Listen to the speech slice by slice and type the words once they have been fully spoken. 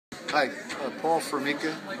Hi, Paul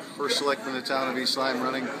Formica, First Selectman of the Town of East Lyme,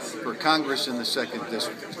 running for Congress in the 2nd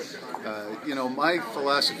District. My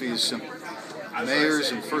philosophy is simple.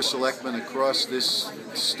 Mayors and First Selectmen across this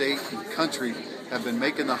state and country have been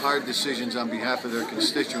making the hard decisions on behalf of their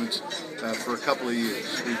constituents for a couple of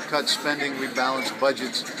years. We've cut spending, we've balanced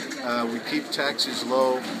budgets, we keep taxes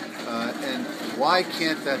low, and why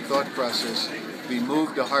can't that thought process be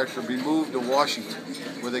moved to Hartford, be moved to Washington,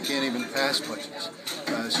 where they can't even pass budgets?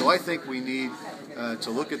 So I think we need to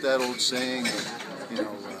look at that old saying,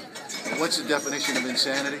 what's the definition of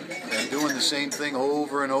insanity? Doing the same thing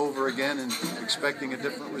over and over again and expecting a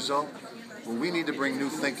different result? Well, we need to bring new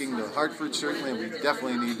thinking to Hartford, certainly, and we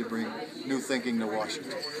definitely need to bring new thinking to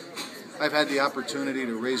Washington. I've had the opportunity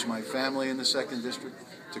to raise my family in the 2nd District,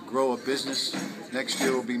 to grow a business. Next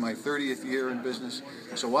year will be my 30th year in business.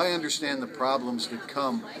 So I understand the problems that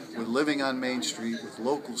come with living on Main Street, with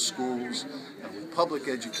local schools, with public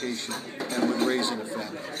education, and with raising a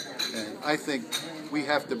family. And I think we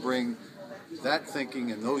have to bring that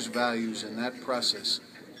thinking and those values and that process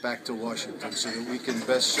back to Washington so that we can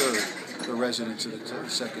best serve the residents of the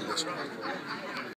 2nd District.